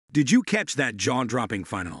Did you catch that jaw-dropping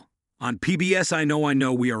final? On PBS I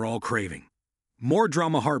Know we are all craving. More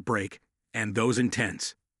drama heartbreak, and those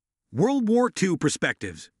intense World War II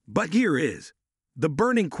perspectives. But here is the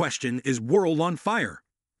burning question: is World on Fire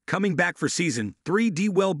coming back for Season 3?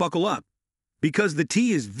 Well, buckle up, because the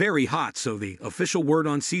tea is very hot, so the official word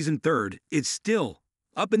on Season 3 is still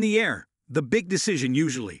up in the air. The big decision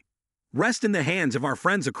usually rests in the hands of our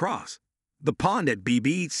friends across the pond at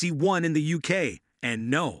BBC One in the UK,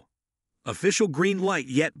 and no official green light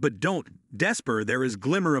yet, but don't despair, there is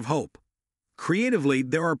glimmer of hope. Creatively,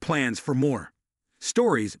 there are plans for more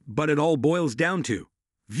stories, but it all boils down to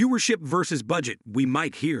viewership versus budget. We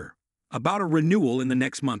might hear about a renewal in the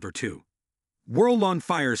next month or two. World on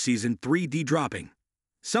Fire Season 3 dropping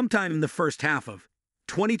sometime in the first half of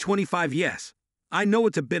 2025. Yes, I know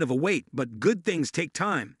it's a bit of a wait, but good things take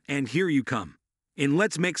time, and here you come. And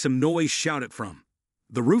let's make some noise, shout it from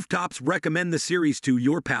the rooftops. Recommend the series to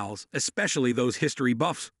your pals, especially those history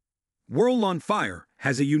buffs. World on Fire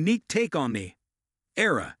has a unique take on the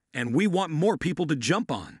era, and we want more people to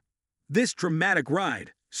jump on this dramatic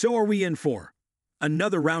ride. So are we in for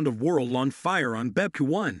another round of World on Fire on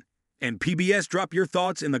BBC1 and PBS? Drop your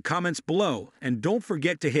thoughts in the comments below, and don't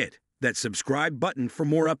forget to hit that subscribe button for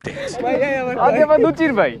more updates.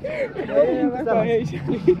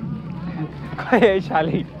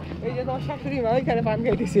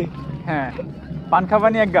 পান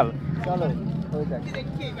খাবানি এক গাল চলো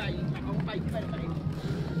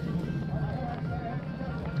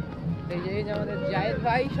এই যে আমাদের জায়েদ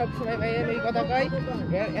ভাই সব সময় ভাইয়ের এই কথা কয়,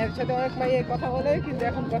 এর সাথে অনেক ভাই এই কথা বলে, কিন্তু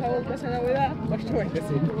এখন কথা বলতেছে না, ওরা কষ্ট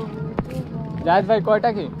পাইতেছে। জায়েদ ভাই কয়টা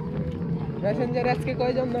কি মেসেঞ্জার আজকে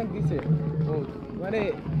কয়জন নক দিছে? ও মানে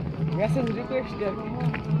মেসেজ রিকোয়েস্ট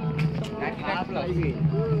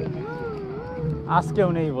আজকেও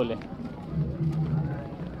নেই বলে।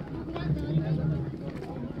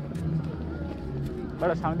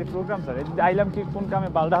 बड़ा शानदार प्रोग्राम सर। আইলাম কি কোন কামে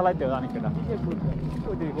বালদা হালাইতে জানি কেডা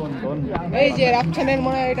ওই কোন কোন এই যে রাপছনের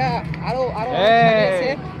মনে এটা আরো আছে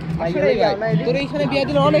আসলে তোর এইখানে বিয়া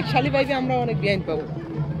দিলে অনেক শালি পাইবে, আমরা অনেক বিয়াইন পাবো।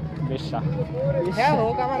 বেশা হ্যাঁ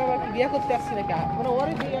হোক, আমার আবার বিয়া করতে আসছে না, মানে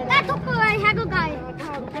ওরে বিয়া দেখো কই হ্যাঁ গো গাই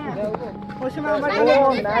ওই সময় আমার ও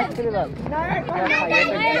নাচ করে দাও না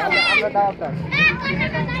আমরা দাওয়াত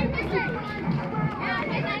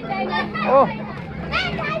ও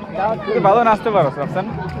তুই ভালো নাচতে পারো রাফসান,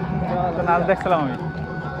 নাচ দেখছিলাম আমি,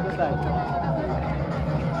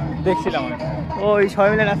 দেখছিলাম আমি ওই সবাই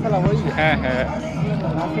মিলে নাচছিলাম ওই। হ্যাঁ হ্যাঁ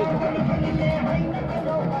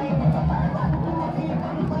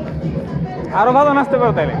আরো ভালো নাচতে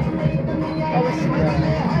পারো তাইলে অবশ্যই।